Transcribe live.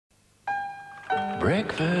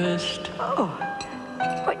Breakfast. Oh,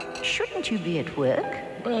 but shouldn't you be at work?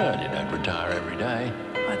 Well, you don't retire every day.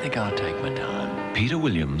 I think I'll take my time. Peter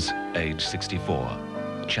Williams, age 64.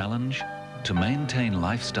 Challenge: to maintain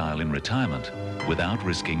lifestyle in retirement without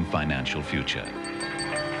risking financial future.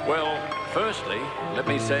 Well, firstly, let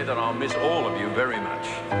me say that I'll miss all of you very much.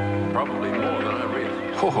 Probably more than I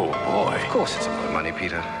realize. Oh, boy. Of course it's a lot of money,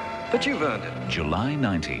 Peter. But you've earned it. July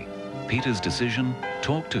 90. Peter's decision: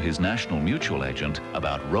 talk to his National Mutual agent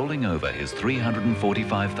about rolling over his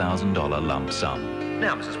 $345,000 lump sum.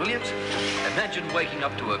 Now, Mrs. Williams, imagine waking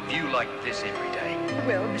up to a view like this every day.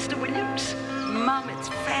 Well, Mr. Williams. Mum, it's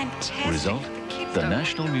fantastic. Result: the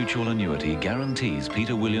National Mutual annuity guarantees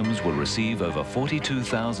Peter Williams will receive over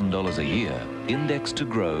 $42,000 a year, indexed to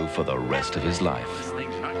grow for the rest of his life.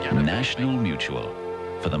 National Mutual,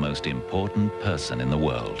 for the most important person in the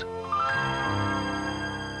world.